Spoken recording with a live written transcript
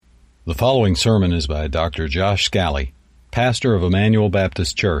The following sermon is by Dr. Josh Scally, pastor of Emmanuel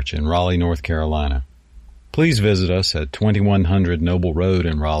Baptist Church in Raleigh, North Carolina. Please visit us at 2100 Noble Road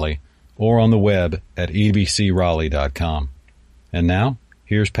in Raleigh or on the web at ebcraleigh.com. And now,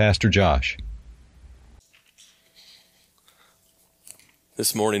 here's Pastor Josh.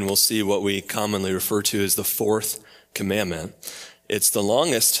 This morning we'll see what we commonly refer to as the fourth commandment. It's the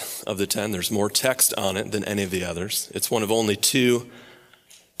longest of the 10. There's more text on it than any of the others. It's one of only two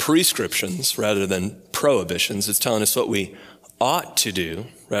prescriptions rather than prohibitions. It's telling us what we ought to do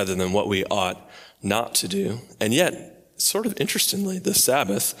rather than what we ought not to do. And yet, sort of interestingly, the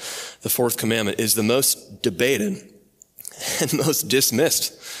Sabbath, the fourth commandment, is the most debated and most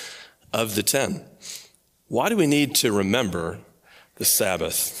dismissed of the 10. Why do we need to remember the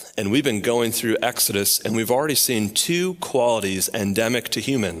Sabbath? And we've been going through Exodus, and we've already seen two qualities endemic to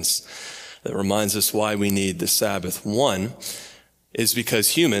humans that reminds us why we need the Sabbath. One is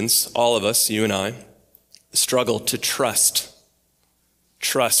because humans, all of us, you and I, struggle to trust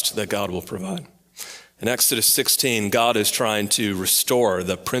that God will provide. In Exodus 16, God is trying to restore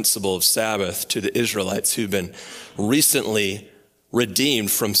the principle of Sabbath to the Israelites who've been recently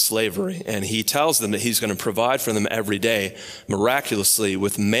redeemed from slavery. And he tells them that he's going to provide for them every day, miraculously,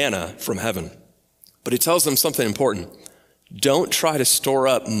 with manna from heaven. But he tells them something important. Don't try to store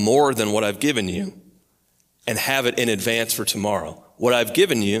up more than what I've given you and have it in advance for tomorrow. What I've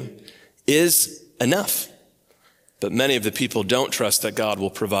given you is enough. But many of the people don't trust that God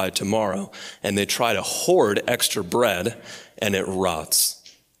will provide tomorrow, and they try to hoard extra bread, and it rots.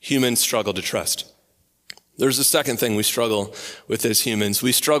 Humans struggle to trust. There's a second thing we struggle with as humans.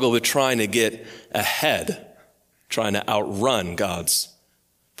 We struggle with trying to get ahead, trying to outrun God's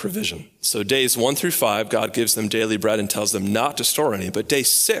provision. So days 1 through 5, God gives them daily bread and tells them not to store any. But day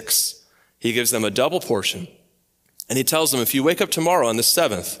 6, he gives them a double portion. And he tells them, if you wake up tomorrow on the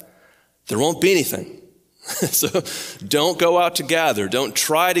 7th, there won't be anything. So don't go out to gather. Don't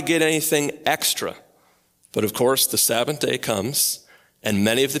try to get anything extra. But of course, the Sabbath day comes, and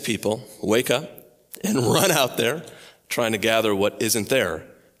many of the people wake up and run out there trying to gather what isn't there,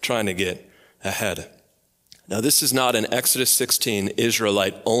 trying to get ahead. Now, this is not an Exodus 16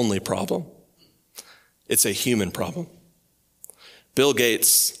 Israelite-only problem. It's a human problem. Bill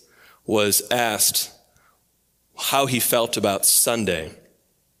Gates was asked how he felt about Sunday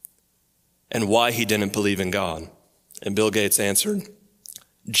and why he didn't believe in God. And Bill Gates answered,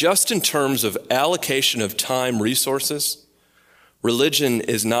 just in terms of allocation of time resources, religion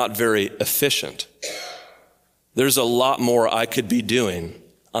is not very efficient. There's a lot more I could be doing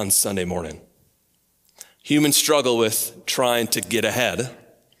on Sunday morning. Humans struggle with trying to get ahead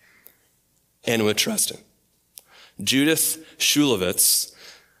and with trusting. Judith Shulevitz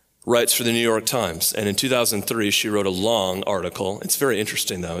writes for the New York Times, and in 2003 she wrote a long article. It's very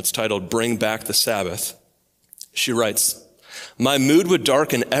interesting though. It's titled Bring Back the Sabbath. She writes, my mood would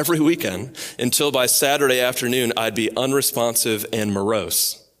darken every weekend until by Saturday afternoon I'd be unresponsive and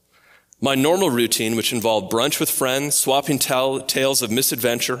morose. My normal routine, which involved brunch with friends, swapping tales of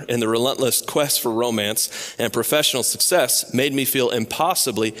misadventure, and the relentless quest for romance and professional success, made me feel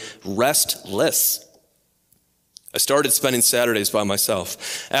impossibly restless. I started spending Saturdays by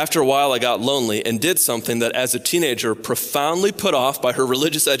myself. After a while, I got lonely and did something that as a teenager, profoundly put off by her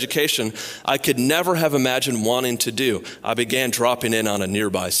religious education, I could never have imagined wanting to do. I began dropping in on a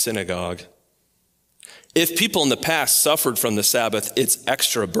nearby synagogue. If people in the past suffered from the Sabbath, its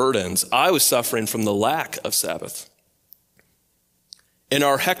extra burdens, I was suffering from the lack of Sabbath. In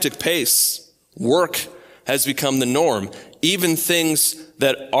our hectic pace, work has become the norm. Even things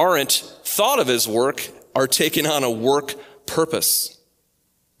that aren't thought of as work are taking on a work purpose.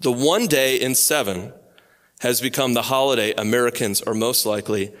 The one day in 7 has become the holiday Americans are most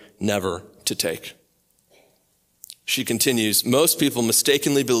likely never to take. She continues, most people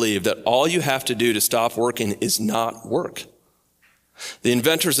mistakenly believe that all you have to do to stop working is not work. The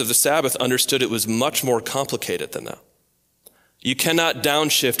inventors of the Sabbath understood it was much more complicated than that. You cannot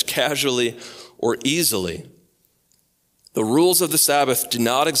downshift casually or easily. The rules of the Sabbath do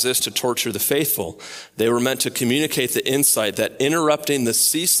not exist to torture the faithful. They were meant to communicate the insight that interrupting the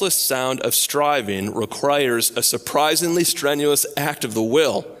ceaseless sound of striving requires a surprisingly strenuous act of the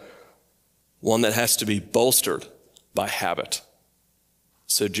will, one that has to be bolstered by habit.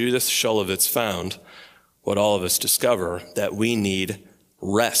 So Judith Shulevitz found what all of us discover, that we need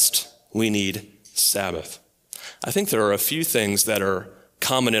rest. We need Sabbath. I think there are a few things that are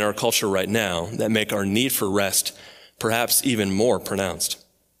common in our culture right now that make our need for rest perhaps even more pronounced.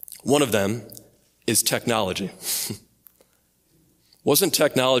 One of them is technology. Wasn't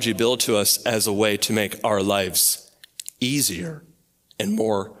technology billed to us as a way to make our lives easier and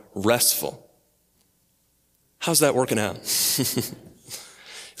more restful. How's that working out?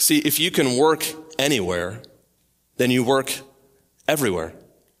 See, if you can work anywhere, then you work everywhere.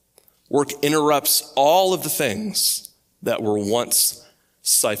 Work interrupts all of the things that were once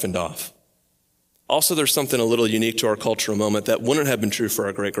siphoned off. Also, there's something a little unique to our cultural moment that wouldn't have been true for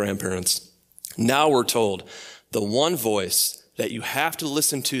our great-grandparents. Now we're told the one voice that you have to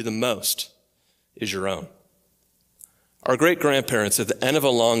listen to the most is your own. Our great-grandparents, at the end of a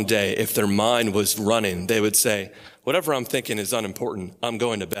long day, if their mind was running, they would say, whatever I'm thinking is unimportant, I'm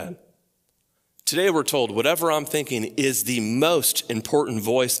going to bed. Today we're told whatever I'm thinking is the most important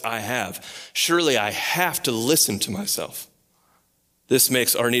voice I have. Surely I have to listen to myself. This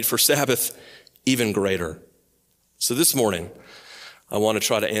makes our need for Sabbath even greater. So this morning, I want to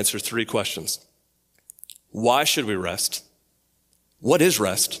try to answer 3 questions. Why should we rest? What is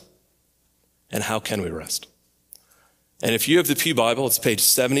rest? And how can we rest? And if you have the Pew Bible, it's page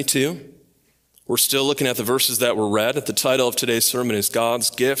 72. We're still looking at the verses that were read. The title of today's sermon is God's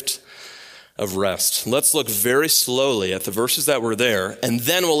Gift of Rest. Let's look very slowly at the verses that were there, and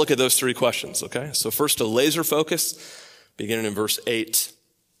then we'll look at those 3 questions, okay? So first, a laser focus, beginning in verse 8.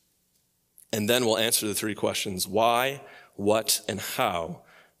 And then we'll answer the 3 questions: why, what, and how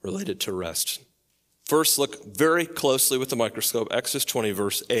related to rest. First, look very closely with the microscope. Exodus 20,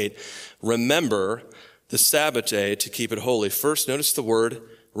 verse 8. Remember the Sabbath day to keep it holy. First, notice the word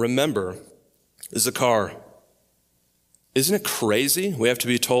remember. Zakar. Isn't it crazy we have to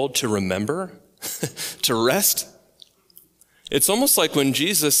be told to remember, to rest? It's almost like when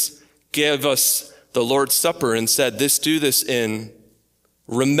Jesus gave us the Lord's Supper and said, do this in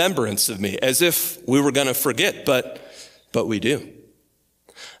remembrance of me, as if we were going to forget, but we do.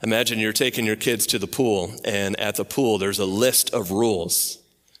 Imagine you're taking your kids to the pool, and at the pool there's a list of rules.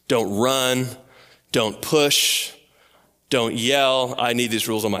 Don't run, don't push, don't yell. I need these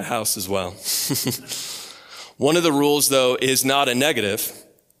rules on my house as well. One of the rules, though, is not a negative.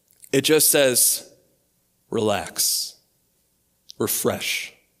 It just says, relax,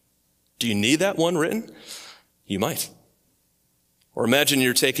 refresh. Do you need that one written? You might. Or imagine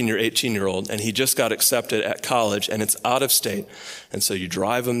you're taking your 18-year-old and he just got accepted at college and it's out of state. And so you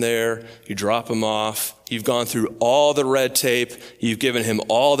drive him there, you drop him off, you've gone through all the red tape, you've given him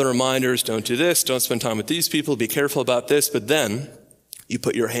all the reminders, don't do this, don't spend time with these people, be careful about this. But then you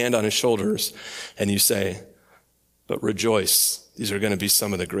put your hand on his shoulders and you say, but rejoice, these are going to be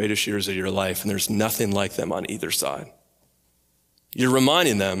some of the greatest years of your life, and there's nothing like them on either side. You're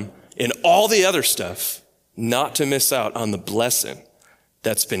reminding them in all the other stuff not to miss out on the blessing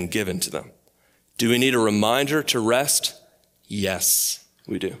that's been given to them. Do we need a reminder to rest? Yes,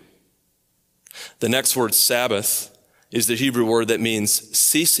 we do. The next word, Sabbath, is the Hebrew word that means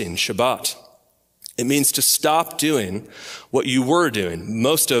ceasing, Shabbat. It means to stop doing what you were doing.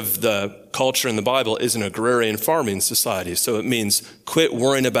 Most of the culture in the Bible is an agrarian farming society, so it means quit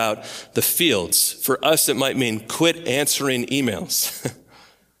worrying about the fields. For us, it might mean quit answering emails.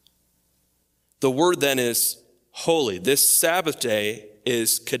 The word then is holy. This Sabbath day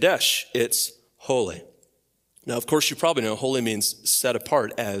is Kadesh. It's holy. Now, of course, you probably know holy means set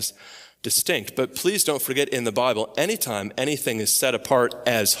apart as distinct. But please don't forget, in the Bible, anytime anything is set apart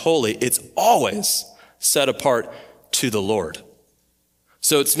as holy, it's always set apart to the Lord.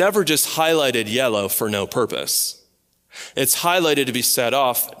 So it's never just highlighted yellow for no purpose. It's highlighted to be set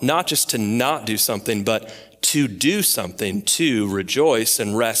off, not just to not do something, but to do something, to rejoice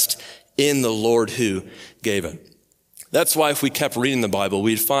and rest in the Lord who gave it. That's why if we kept reading the Bible,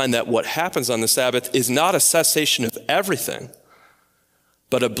 we'd find that what happens on the Sabbath is not a cessation of everything,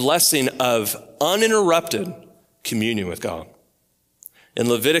 but a blessing of uninterrupted communion with God. In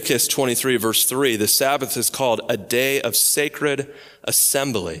Leviticus 23, verse 3, the Sabbath is called a day of sacred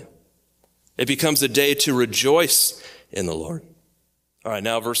assembly. It becomes a day to rejoice in the Lord. All right,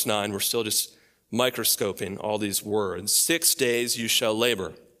 now verse 9, we're still just microscoping all these words. 6 days you shall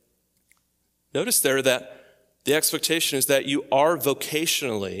labor. Notice there that the expectation is that you are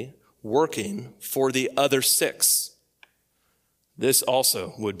vocationally working for the other 6. This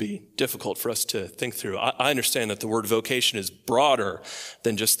also would be difficult for us to think through. I understand that the word vocation is broader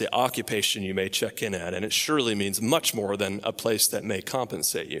than just the occupation you may check in at, and it surely means much more than a place that may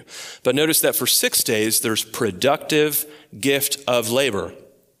compensate you. But notice that for 6 days, there's productive gift of labor.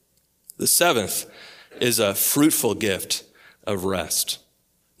 The 7th is a fruitful gift of rest.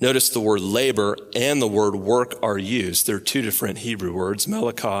 Notice the word labor and the word work are used. They're 2 different Hebrew words,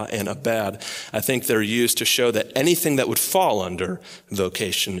 melakah and abad. I think they're used to show that anything that would fall under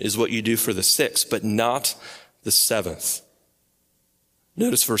vocation is what you do for the 6th, but not the 7th.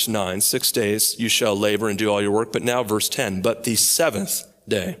 Notice verse 9, 6 days you shall labor and do all your work. But now verse 10, but the 7th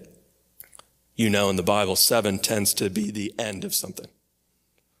day. You know, in the Bible, 7 tends to be the end of something,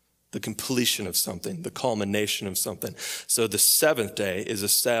 the completion of something, the culmination of something. So the seventh day is a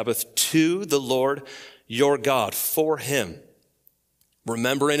Sabbath to the Lord your God, for him.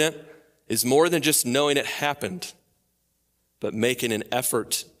 Remembering it is more than just knowing it happened, but making an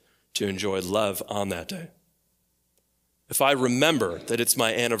effort to enjoy love on that day. If I remember that it's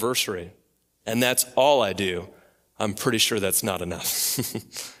my anniversary and that's all I do, I'm pretty sure that's not enough.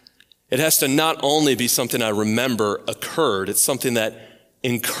 It has to not only be something I remember occurred, it's something that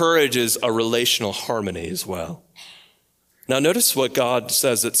encourages a relational harmony as well. Now notice what God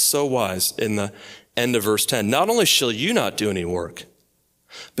says that's so wise in the end of verse 10. Not only shall you not do any work,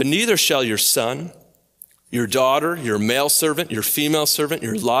 but neither shall your son, your daughter, your male servant, your female servant,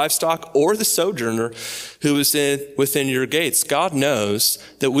 your livestock, or the sojourner who is within your gates. God knows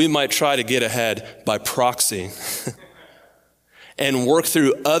that we might try to get ahead by proxy and work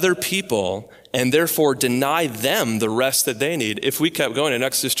through other people and therefore deny them the rest that they need. If we kept going in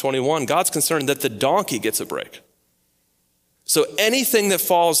Exodus 21, God's concerned that the donkey gets a break. So anything that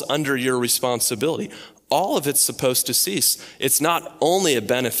falls under your responsibility, all of it's supposed to cease. It's not only a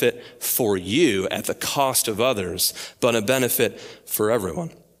benefit for you at the cost of others, but a benefit for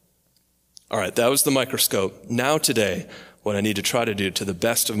everyone. All right, that was the microscope. Now today, what I need to try to do to the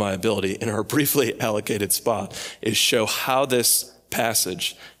best of my ability in our briefly allocated spot is show how this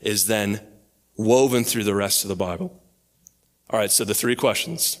passage is then woven through the rest of the Bible. All right, so the three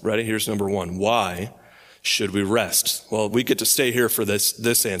questions. Ready? Here's number one. Why should we rest? Well, we get to stay here for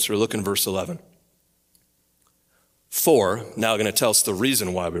this answer. Look in verse 11. For, now going to tell us the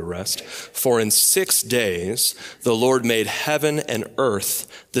reason why we rest. For in 6 days the Lord made heaven and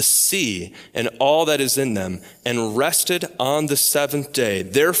earth, the sea, and all that is in them, and rested on the seventh day.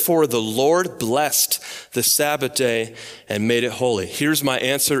 Therefore the Lord blessed the Sabbath day and made it holy. Here's my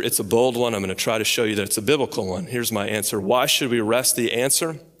answer. It's a bold one. I'm going to try to show you that it's a biblical one. Here's my answer. Why should we rest? The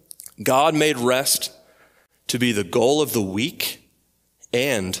answer: God made rest to be the goal of the week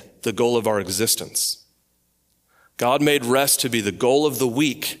and the goal of our existence. God made rest to be the goal of the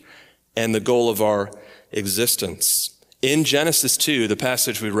week and the goal of our existence. In Genesis 2, the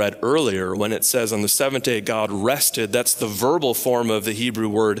passage we read earlier, when it says on the seventh day God rested, that's the verbal form of the Hebrew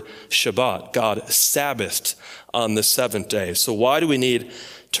word Shabbat. God Sabbathed on the seventh day. So why do we need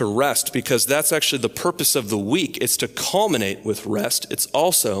to rest? Because that's actually the purpose of the week. It's to culminate with rest. It's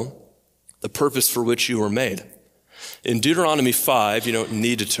also the purpose for which you were made. In Deuteronomy 5, you don't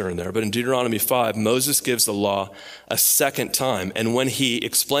need to turn there, but in Deuteronomy 5, Moses gives the law a second time. And when he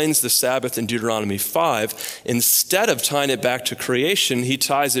explains the Sabbath in Deuteronomy 5, instead of tying it back to creation, he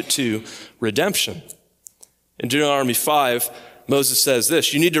ties it to redemption. In Deuteronomy 5, Moses says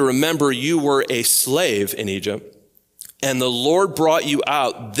this: you need to remember you were a slave in Egypt, and the Lord brought you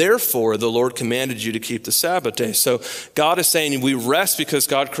out. Therefore, the Lord commanded you to keep the Sabbath day. So God is saying we rest because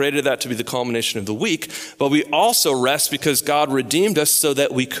God created that to be the culmination of the week, but we also rest because God redeemed us so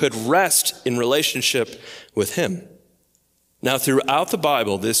that we could rest in relationship with him. Now, throughout the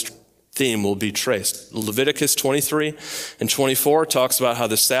Bible, this theme will be traced. Leviticus 23 and 24 talks about how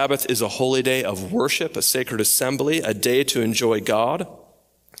the Sabbath is a holy day of worship, a sacred assembly, a day to enjoy God.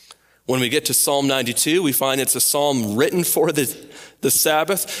 When we get to Psalm 92, we find it's a psalm written for the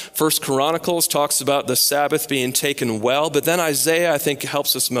Sabbath. First Chronicles talks about the Sabbath being taken well, but then Isaiah, I think,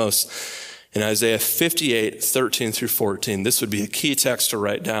 helps us most. In Isaiah 58, 13 through 14, this would be a key text to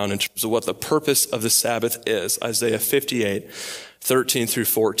write down in terms of what the purpose of the Sabbath is. Isaiah 58, 13 through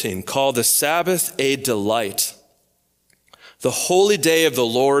 14. Call the Sabbath a delight, the holy day of the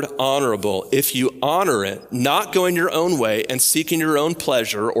Lord honorable. If you honor it, not going your own way and seeking your own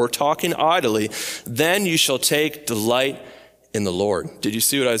pleasure or talking idly, then you shall take delight in the Lord. Did you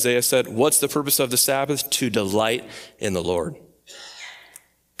see what Isaiah said? What's the purpose of the Sabbath? To delight in the Lord.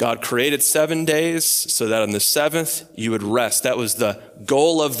 God created 7 days so that on the seventh you would rest. That was the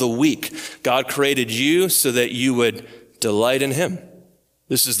goal of the week. God created you so that you would delight in him.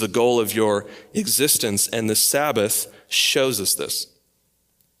 This is the goal of your existence, and the Sabbath shows us this.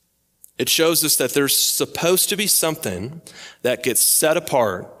 It shows us that there's supposed to be something that gets set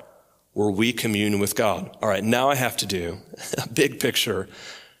apart where we commune with God. All right, now I have to do a big picture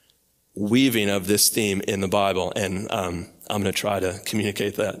weaving of this theme in the Bible, and I'm going to try to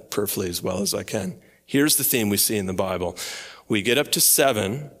communicate that perfectly as well as I can. Here's the theme we see in the Bible. We get up to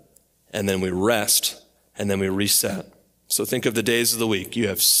 7, and then we rest, and then we reset. So think of the days of the week. You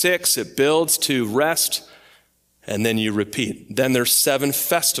have 6, it builds to rest, and then you repeat. Then there's 7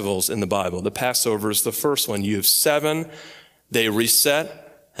 festivals in the Bible. The Passover is the first one. You have 7, they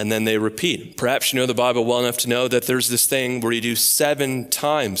reset, and then they repeat. Perhaps you know the Bible well enough to know that there's this thing where you do 7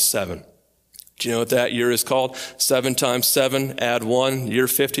 times 7. Do you know what that year is called? 7 times 7, add 1. Year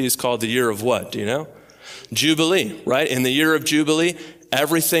 50 is called the year of what? Do you know? Jubilee, right? In the year of Jubilee,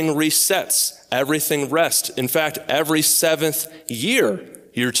 everything resets, everything rests. In fact, every 7th year,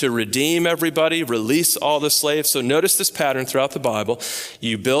 you're to redeem everybody, release all the slaves. So notice this pattern throughout the Bible.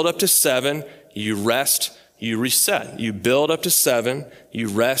 You build up to 7, you rest, you reset. You build up to 7, you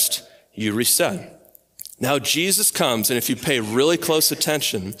rest, you reset. Now Jesus comes, and if you pay really close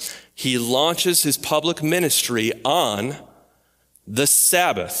attention, he launches his public ministry on the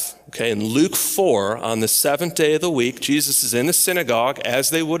Sabbath. Okay, in Luke 4, on the 7th day of the week, Jesus is in the synagogue, as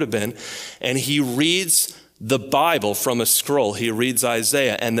they would have been, and he reads the Bible from a scroll. He reads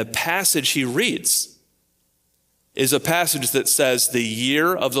Isaiah, and the passage he reads is a passage that says the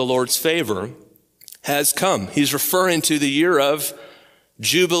year of the Lord's favor has come. He's referring to the year of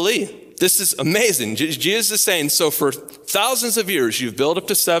Jubilee. This is amazing. Jesus is saying, so for thousands of years, you've built up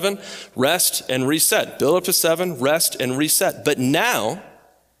to 7, rest and reset. Build up to 7, rest and reset. But now,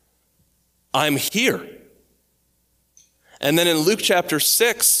 I'm here. And then in Luke chapter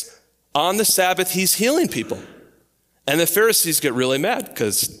 6, on the Sabbath, he's healing people. And the Pharisees get really mad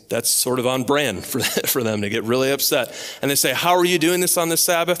because that's sort of on brand for them to get really upset. And they say, how are you doing this on the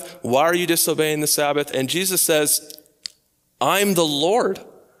Sabbath? Why are you disobeying the Sabbath? And Jesus says, I'm the Lord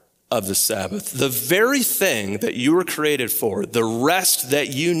of the Sabbath. The very thing that you were created for, the rest that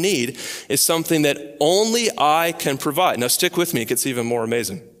you need, is something that only I can provide. Now stick with me, it gets even more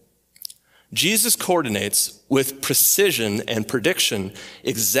amazing. Jesus coordinates with precision and prediction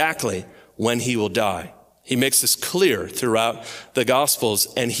exactly when he will die. He makes this clear throughout the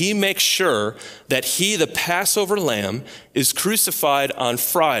Gospels, and he makes sure that he, the Passover lamb, is crucified on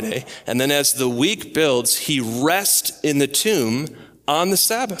Friday, and then as the week builds, he rests in the tomb on the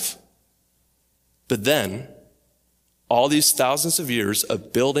Sabbath. But then, all these thousands of years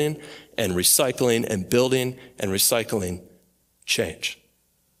of building and recycling and building and recycling change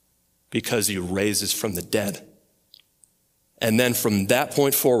because he raises from the dead. And then from that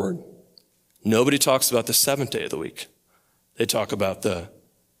point forward, nobody talks about the 7th day of the week. They talk about the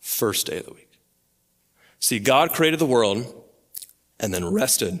first day of the week. See, God created the world and then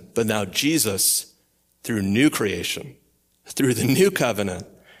rested, but now Jesus, through new creation, through the new covenant,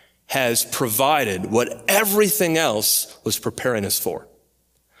 has provided what everything else was preparing us for.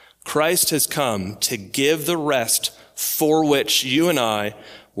 Christ has come to give the rest for which you and I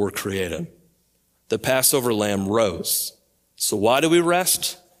were created. The Passover lamb rose. So why do we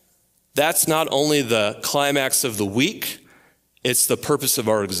rest? That's not only the climax of the week, it's the purpose of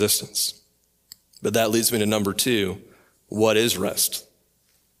our existence. But that leads me to number 2. What is rest?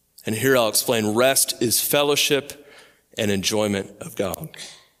 And here I'll explain. Rest is fellowship and enjoyment of God.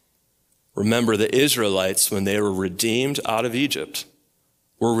 Remember, the Israelites, when they were redeemed out of Egypt,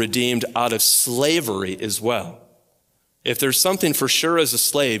 were redeemed out of slavery as well. If there's something for sure as a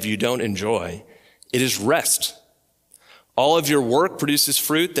slave you don't enjoy, it is rest. All of your work produces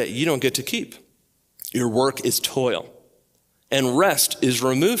fruit that you don't get to keep. Your work is toil. And rest is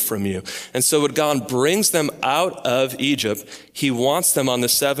removed from you. And so when God brings them out of Egypt, he wants them on the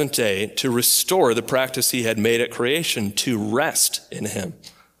 7th day to restore the practice he had made at creation, to rest in him.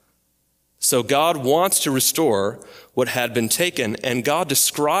 So God wants to restore what had been taken, and God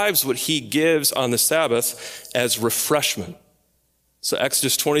describes what he gives on the Sabbath as refreshment. So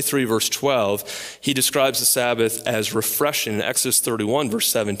Exodus 23, verse 12, he describes the Sabbath as refreshing. In Exodus 31, verse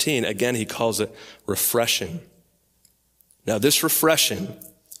 17, again, he calls it refreshing. Now, this refreshing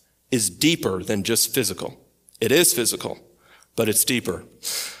is deeper than just physical. It is physical, but it's deeper.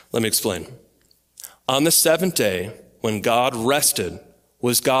 Let me explain. On the 7th day, when God rested,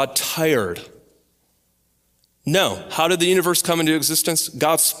 was God tired? No. How did the universe come into existence?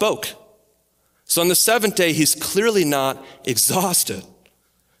 God spoke. So on the 7th day, he's clearly not exhausted.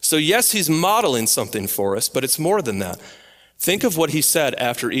 So yes, he's modeling something for us, but it's more than that. Think of what he said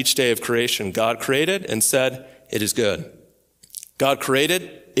after each day of creation. God created and said, it is good. God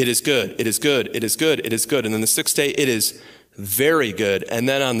created, it is good, it is good, it is good, it is good. And then the 6th day, it is very good. And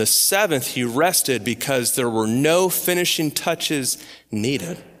then on the 7th, he rested because there were no finishing touches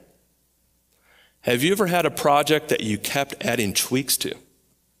needed. Have you ever had a project that you kept adding tweaks to?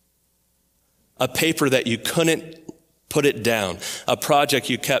 A paper that you couldn't put it down. A project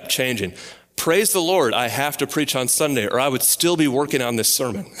you kept changing. Praise the Lord, I have to preach on Sunday or I would still be working on this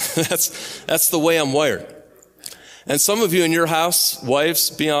sermon. That's the way I'm wired. And some of you in your house,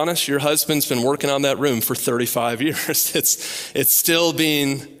 wives, be honest, your husband's been working on that room for 35 years. It's still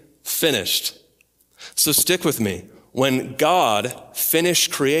being finished. So stick with me. when God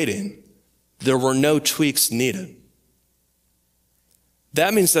finished creating, there were no tweaks needed.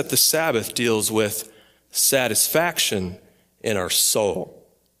 That means that the Sabbath deals with satisfaction in our soul.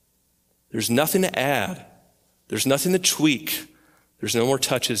 There's nothing to add. There's nothing to tweak. There's no more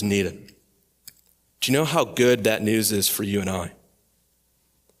touches needed. Do you know how good that news is for you and I?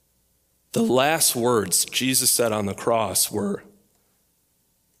 The last words Jesus said on the cross were,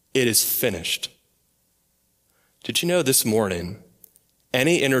 "It is finished." Did you know this morning,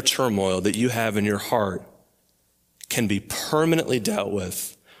 any inner turmoil that you have in your heart can be permanently dealt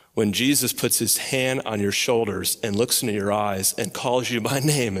with when Jesus puts his hand on your shoulders and looks into your eyes and calls you by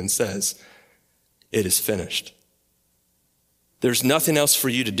name and says, "It is finished." There's nothing else for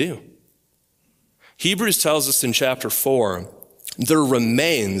you to do. Hebrews tells us in chapter 4, there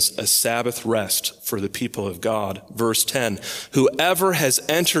remains a Sabbath rest for the people of God. Verse 10, whoever has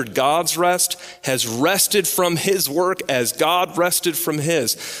entered God's rest has rested from his work as God rested from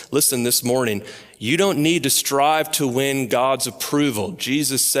his. Listen, this morning, you don't need to strive to win God's approval.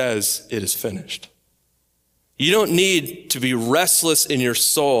 Jesus says it is finished. You don't need to be restless in your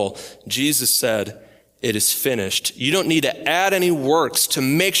soul. Jesus said it is finished. You don't need to add any works to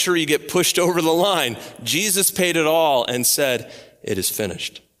make sure you get pushed over the line. Jesus paid it all and said, it is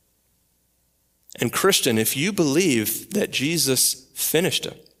finished. And Christian, if you believe that Jesus finished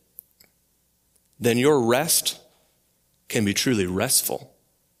it, then your rest can be truly restful.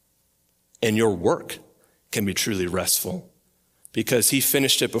 And your work can be truly restful because he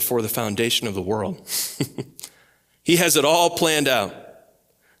finished it before the foundation of the world. He has it all planned out.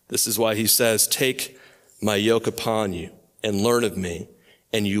 This is why he says, take my yoke upon you and learn of me,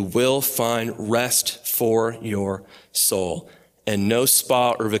 and you will find rest for your soul. And no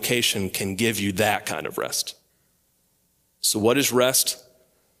spa or vacation can give you that kind of rest. So what is rest?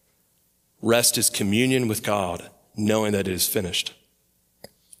 Rest is communion with God, knowing that it is finished.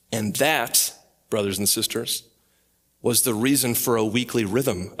 And that, brothers and sisters, was the reason for a weekly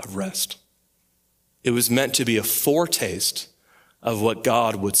rhythm of rest. It was meant to be a foretaste of what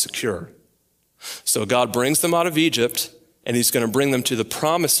God would secure. So God brings them out of Egypt, and he's going to bring them to the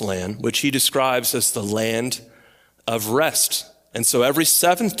promised land, which he describes as the land of rest. And so every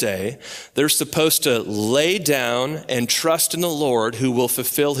seventh day, they're supposed to lay down and trust in the Lord who will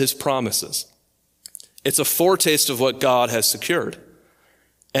fulfill his promises. It's a foretaste of what God has secured.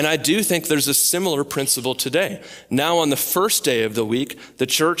 And I do think there's a similar principle today. Now on the first day of the week, the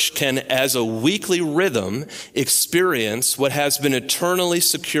church can, as a weekly rhythm, experience what has been eternally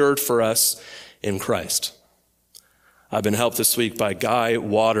secured for us in Christ. I've been helped this week by Guy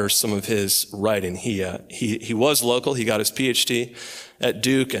Waters, some of his writing. He was local. He got his PhD at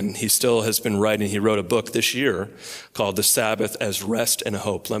Duke, and he still has been writing. He wrote a book this year called The Sabbath as Rest and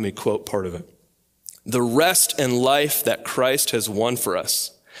Hope. Let me quote part of it. The rest and life that Christ has won for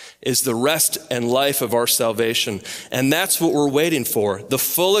us is the rest and life of our salvation. And that's what we're waiting for. The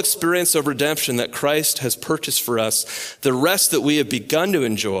full experience of redemption that Christ has purchased for us. The rest that we have begun to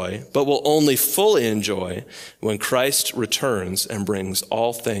enjoy, but will only fully enjoy when Christ returns and brings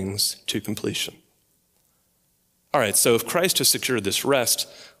all things to completion. All right, so if Christ has secured this rest,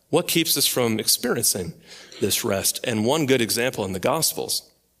 what keeps us from experiencing this rest? And one good example in the Gospels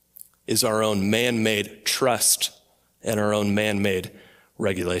is our own man-made trust and our own man-made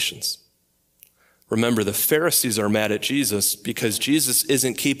regulations. Remember, the Pharisees are mad at Jesus because Jesus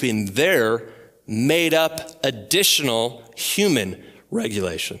isn't keeping their made-up additional human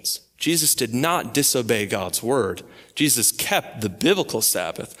regulations. Jesus did not disobey God's word. Jesus kept the biblical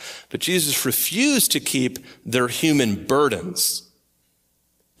Sabbath, but Jesus refused to keep their human burdens.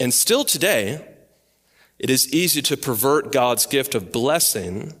 And still today, it is easy to pervert God's gift of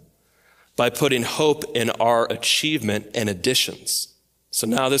blessing by putting hope in our achievement and additions. So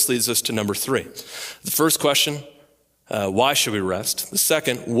now this leads us to number 3. The first question, why should we rest? The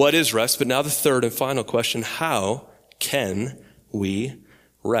second, what is rest? But now the third and final question, how can we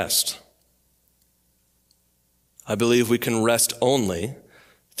rest? I believe we can rest only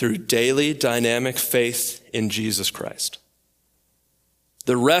through daily dynamic faith in Jesus Christ.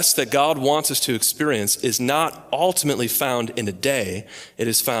 The rest that God wants us to experience is not ultimately found in a day, it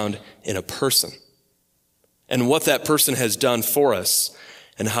is found in a person. And what that person has done for us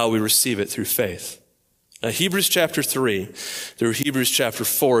and how we receive it through faith. Now, Hebrews chapter 3 through Hebrews chapter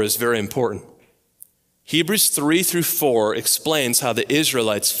 4 is very important. Hebrews 3 through 4 explains how the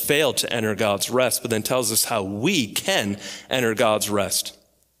Israelites failed to enter God's rest, but then tells us how we can enter God's rest.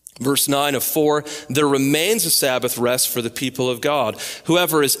 Verse 9 of 4, there remains a Sabbath rest for the people of God.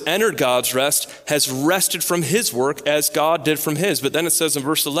 Whoever has entered God's rest has rested from his work as God did from his. But then it says in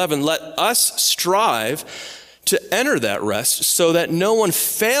verse 11, let us strive to enter that rest so that no one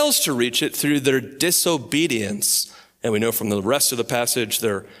fails to reach it through their disobedience. And we know from the rest of the passage,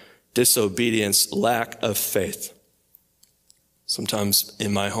 their disobedience, lack of faith. Sometimes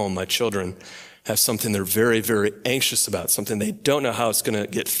in my home, my children have something they're very, very anxious about, something they don't know how it's going to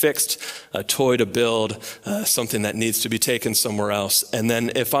get fixed, a toy to build, something that needs to be taken somewhere else. And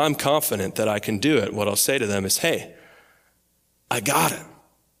then if I'm confident that I can do it, what I'll say to them is, hey, I got it.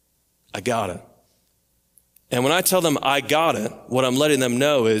 I got it. And when I tell them I got it, what I'm letting them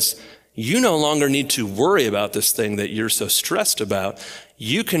know is you no longer need to worry about this thing that you're so stressed about.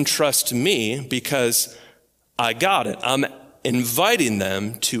 You can trust me because I got it. I'm inviting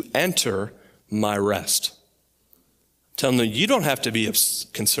them to enter my rest. Tell them you don't have to be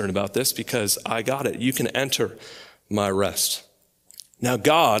concerned about this because I got it. You can enter my rest. Now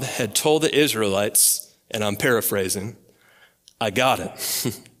God had told the Israelites, and I'm paraphrasing, I got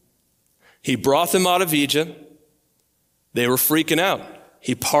it. He brought them out of Egypt. They were freaking out.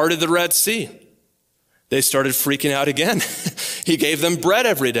 He parted the Red Sea. They started freaking out again. He gave them bread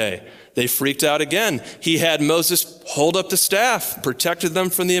every day. They freaked out again. He had Moses hold up the staff, protected them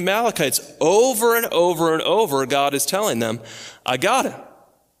from the Amalekites. Over and over and over, God is telling them, I got it.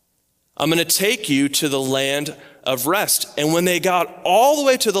 I'm going to take you to the land of rest. And when they got all the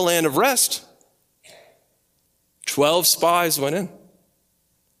way to the land of rest, 12 spies went in.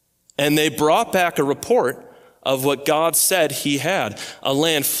 And they brought back a report of what God said he had, a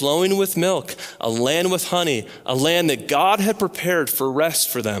land flowing with milk, a land with honey, a land that God had prepared for rest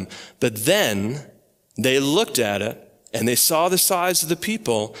for them. But then they looked at it and they saw the size of the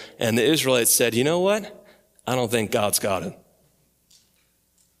people, and the Israelites said, you know what? I don't think God's got it.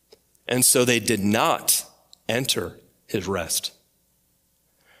 And so they did not enter his rest.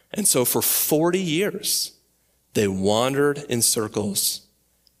 And so for 40 years, they wandered in circles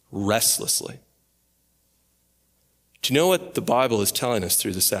restlessly. Do you know what the Bible is telling us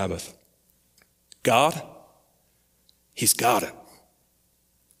through the Sabbath? God, he's got it.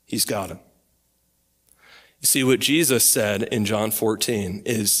 He's got it. You see, what Jesus said in John 14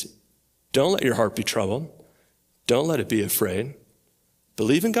 is, don't let your heart be troubled. Don't let it be afraid.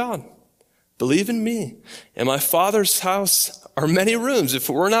 Believe in God. Believe in me. In my Father's house are many rooms. If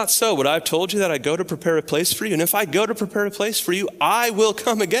it were not so, would I have told you that I go to prepare a place for you? And if I go to prepare a place for you, I will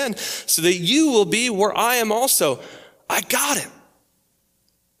come again so that you will be where I am also. I got it.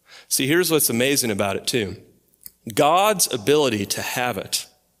 See, here's what's amazing about it too. God's ability to have it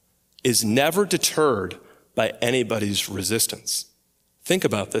is never deterred by anybody's resistance. Think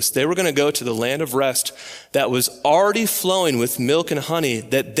about this. They were going to go to the land of rest that was already flowing with milk and honey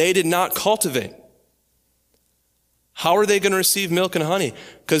that they did not cultivate. How are they going to receive milk and honey?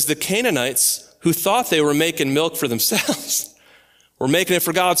 Because the Canaanites, who thought they were making milk for themselves, were making it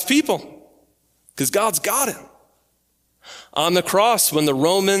for God's people. Because God's got it. On the cross, when the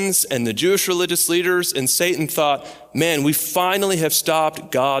Romans and the Jewish religious leaders and Satan thought, man, we finally have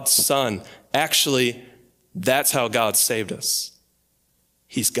stopped God's son. Actually, that's how God saved us.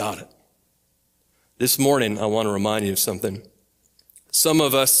 He's got it. This morning, I want to remind you of something. Some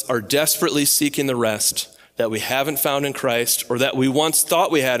of us are desperately seeking the rest that we haven't found in Christ, or that we once thought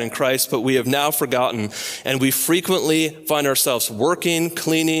we had in Christ, but we have now forgotten. And we frequently find ourselves working,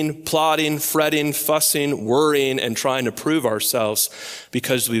 cleaning, plotting, fretting, fussing, worrying, and trying to prove ourselves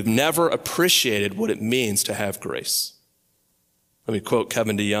because we've never appreciated what it means to have grace. Let me quote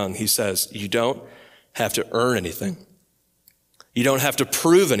Kevin DeYoung. He says, you don't have to earn anything. You don't have to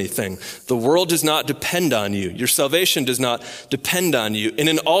prove anything. The world does not depend on you. Your salvation does not depend on you. In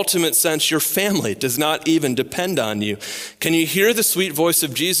an ultimate sense, your family does not even depend on you. Can you hear the sweet voice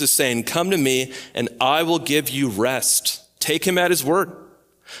of Jesus saying, come to me and I will give you rest. Take him at his word.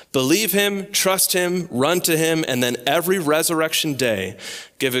 Believe him, trust him, run to him, and then every resurrection day,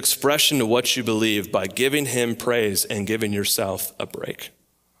 give expression to what you believe by giving him praise and giving yourself a break.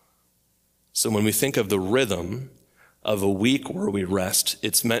 So when we think of the rhythm of a week where we rest,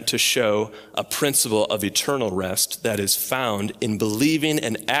 it's meant to show a principle of eternal rest that is found in believing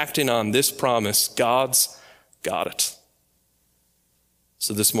and acting on this promise. God's got it.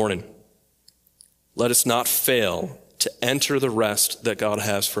 So this morning, let us not fail to enter the rest that God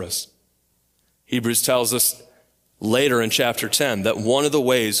has for us. Hebrews tells us later in chapter 10 that one of the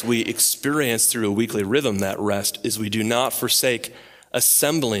ways we experience through a weekly rhythm that rest is we do not forsake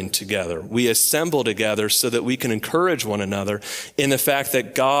assembling together. We assemble together so that we can encourage one another in the fact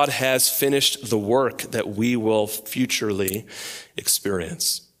that God has finished the work that we will futurely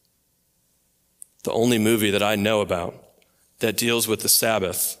experience. The only movie that I know about that deals with the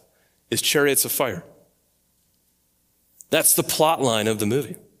Sabbath is Chariots of Fire. That's the plot line of the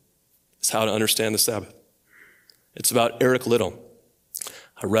movie. It's how to understand the Sabbath. It's about Eric Liddell.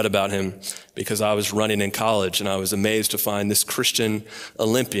 I read about him because I was running in college, and I was amazed to find this Christian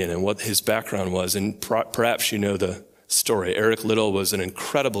Olympian and what his background was. And perhaps you know the story. Eric Liddell was an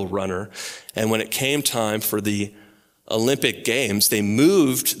incredible runner, and when it came time for the Olympic Games, they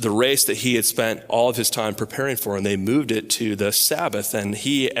moved the race that he had spent all of his time preparing for, and they moved it to the Sabbath. And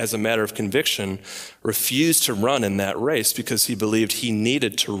he, as a matter of conviction, refused to run in that race because he believed he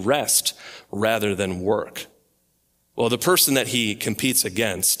needed to rest rather than work. Well, the person that he competes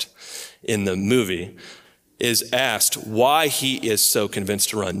against in the movie is asked why he is so convinced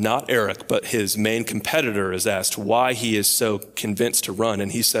to run. Not Eric, but his main competitor is asked why he is so convinced to run.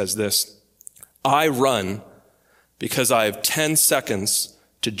 And he says this, "I run because I have 10 seconds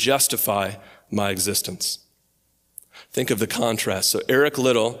to justify my existence." Think of the contrast. So Eric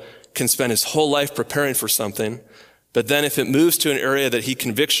Liddell can spend his whole life preparing for something, but then if it moves to an area that he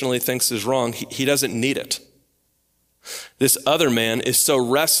convictionally thinks is wrong, he doesn't need it. This other man is so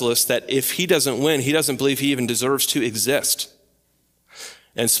restless that if he doesn't win, he doesn't believe he even deserves to exist.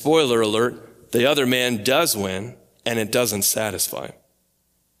 And spoiler alert, the other man does win, and it doesn't satisfy.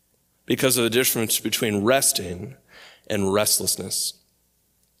 Because of the difference between resting and restlessness.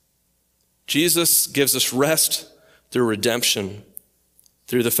 Jesus gives us rest through redemption,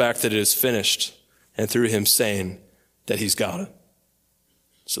 through the fact that it is finished, and through him saying that he's got it.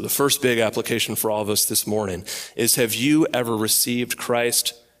 So the first big application for all of us this morning is, have you ever received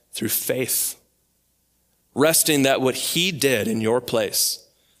Christ through faith? Resting that what he did in your place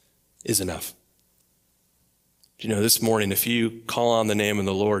is enough. You know, this morning, if you call on the name of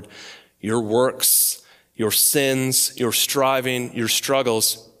the Lord, your works, your sins, your striving, your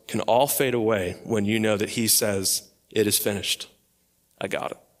struggles can all fade away when you know that he says, it is finished. I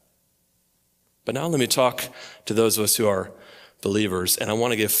got it. But now let me talk to those of us who are believers, and I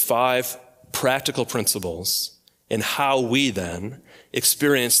want to give 5 practical principles in how we then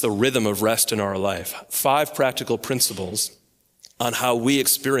experience the rhythm of rest in our life. 5 practical principles on how we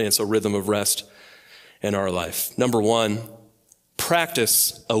experience a rhythm of rest in our life. Number 1,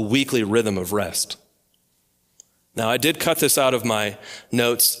 practice a weekly rhythm of rest. Now, I did cut this out of my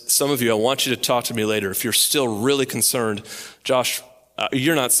notes. Some of you, I want you to talk to me later. If you're still really concerned, Josh,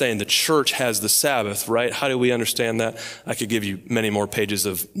 you're not saying the church has the Sabbath, right? How do we understand that? I could give you many more pages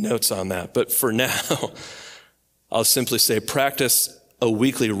of notes on that. But for now, I'll simply say practice a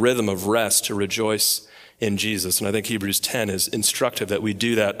weekly rhythm of rest to rejoice in Jesus. And I think Hebrews 10 is instructive that we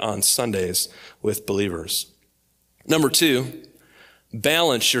do that on Sundays with believers. Number 2,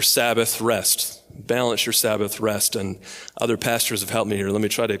 balance your Sabbath rest. Balance your Sabbath rest. And other pastors have helped me here. Let me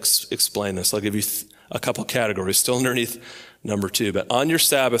try to explain this. I'll give you a couple categories still underneath number 2. But on your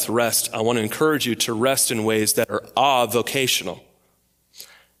Sabbath rest, I want to encourage you to rest in ways that are avocational.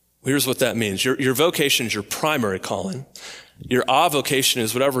 Here's what that means. Your vocation is your primary calling. Your avocation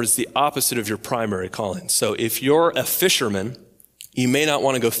is whatever is the opposite of your primary calling. So if you're a fisherman, you may not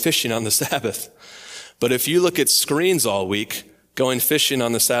want to go fishing on the Sabbath. But if you look at screens all week, going fishing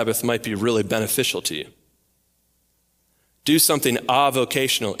on the Sabbath might be really beneficial to you. Do something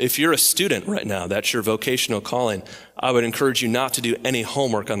avocational. If you're a student right now, that's your vocational calling, I would encourage you not to do any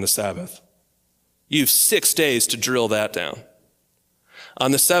homework on the Sabbath. You have 6 days to drill that down. On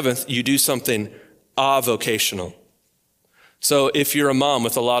the 7th, you do something avocational. So if you're a mom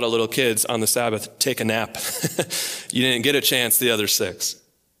with a lot of little kids on the Sabbath, take a nap. You didn't get a chance the other 6.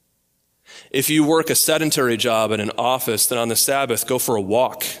 If you work a sedentary job in an office, then on the Sabbath, go for a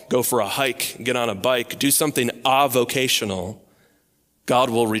walk, go for a hike, get on a bike, do something avocational. God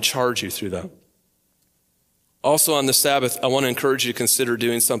will recharge you through that. Also on the Sabbath, I want to encourage you to consider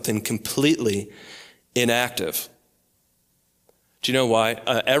doing something completely inactive. Do you know why?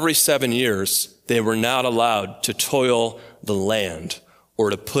 Every 7 years, they were not allowed to toil the land or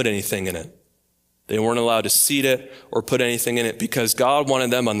to put anything in it. They weren't allowed to seed it or put anything in it because God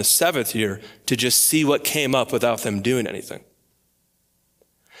wanted them on the 7th year to just see what came up without them doing anything.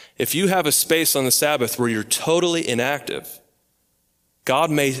 If you have a space on the Sabbath where you're totally inactive,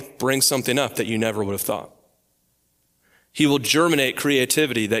 God may bring something up that you never would have thought. He will germinate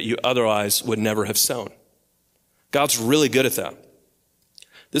creativity that you otherwise would never have sown. God's really good at that.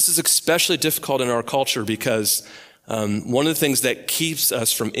 This is especially difficult in our culture because one of the things that keeps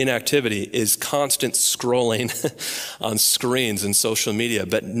us from inactivity is constant scrolling on screens and social media.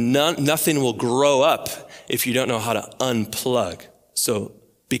 But nothing will grow up if you don't know how to unplug. So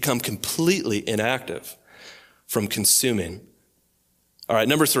become completely inactive from consuming. All right,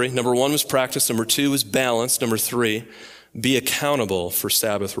 number 3. Number 1 was practice. Number 2 was balance. Number 3, be accountable for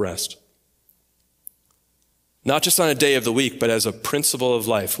Sabbath rest. Not just on a day of the week, but as a principle of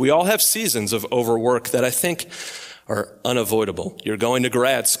life. We all have seasons of overwork that I think are unavoidable. You're going to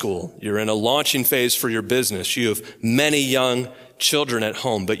grad school. You're in a launching phase for your business. You have many young children at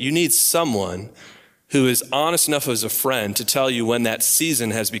home, but you need someone who is honest enough as a friend to tell you when that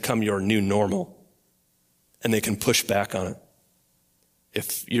season has become your new normal, and they can push back on it.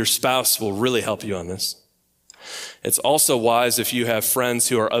 If your spouse will really help you on this. It's also wise if you have friends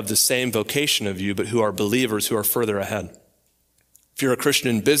who are of the same vocation of you, but who are believers who are further ahead. If you're a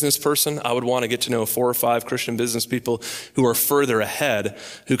Christian business person, I would want to get to know 4 or 5 Christian business people who are further ahead,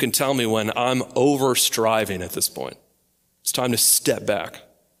 who can tell me when I'm over striving at this point. It's time to step back.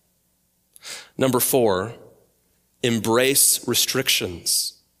 Number 4, embrace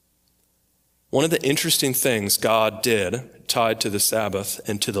restrictions. One of the interesting things God did, tied to the Sabbath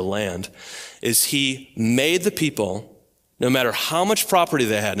and to the land, is he made the people, no matter how much property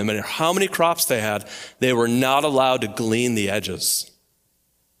they had, no matter how many crops they had, they were not allowed to glean the edges.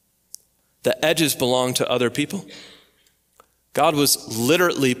 The edges belonged to other people. God was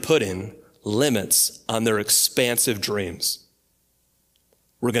literally putting limits on their expansive dreams.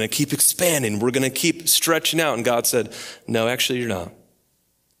 We're going to keep expanding. We're going to keep stretching out. And God said, no, actually, you're not.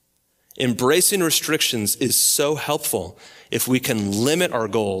 Embracing restrictions is so helpful. If we can limit our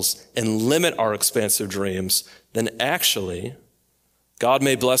goals and limit our expansive dreams, then actually, God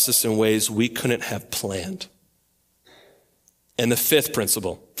may bless us in ways we couldn't have planned. And the 5th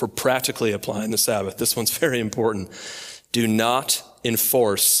principle for practically applying the Sabbath, this one's very important. Do not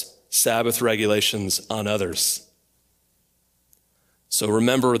enforce Sabbath regulations on others. So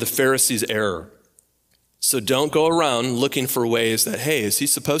remember the Pharisees' error. So don't go around looking for ways that, hey, is he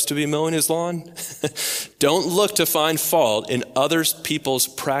supposed to be mowing his lawn? Don't look to find fault in other people's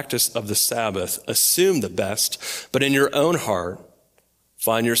practice of the Sabbath. Assume the best, but in your own heart,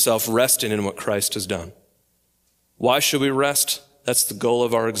 find yourself resting in what Christ has done. Why should we rest? That's the goal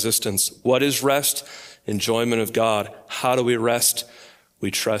of our existence. What is rest? Enjoyment of God. How do we rest?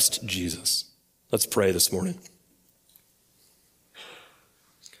 We trust Jesus. Let's pray this morning.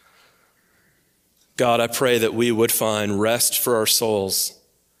 God, I pray that we would find rest for our souls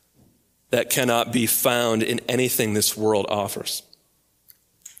that cannot be found in anything this world offers.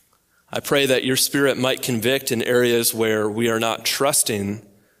 I pray that your Spirit might convict in areas where we are not trusting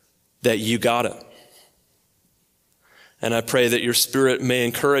that you got it. And I pray that your Spirit may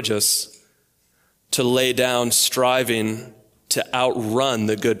encourage us to lay down striving to outrun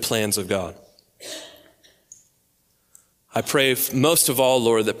the good plans of God. I pray most of all,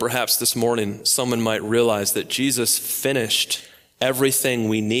 Lord, that perhaps this morning someone might realize that Jesus finished everything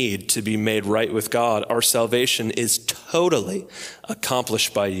we need to be made right with God. Our salvation is totally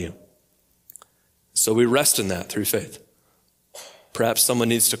accomplished by you. So we rest in that through faith. Perhaps someone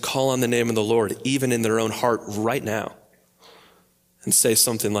needs to call on the name of the Lord, even in their own heart right now, and say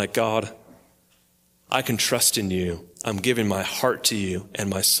something like, God, I can trust in you. I'm giving my heart to you and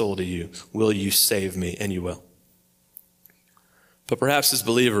my soul to you. Will you save me? And you will. But perhaps as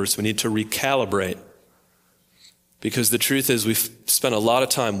believers, we need to recalibrate, because the truth is we've spent a lot of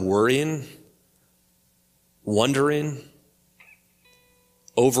time worrying, wondering,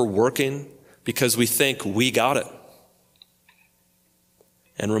 overworking, because we think we got it.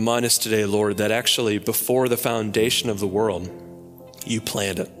 And remind us today, Lord, that actually before the foundation of the world, you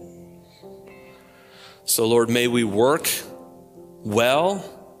planned it. So, Lord, may we work well,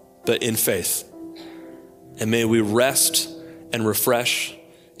 but in faith. And may we rest and refresh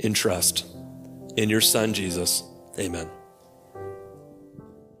in trust. In your Son, Jesus. Amen.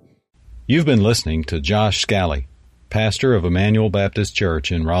 You've been listening to Josh Scally, pastor of Emmanuel Baptist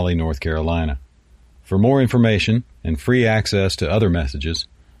Church in Raleigh, North Carolina. For more information and free access to other messages,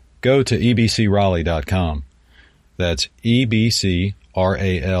 go to ebcraleigh.com. That's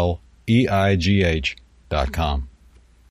ebcraleigh.com.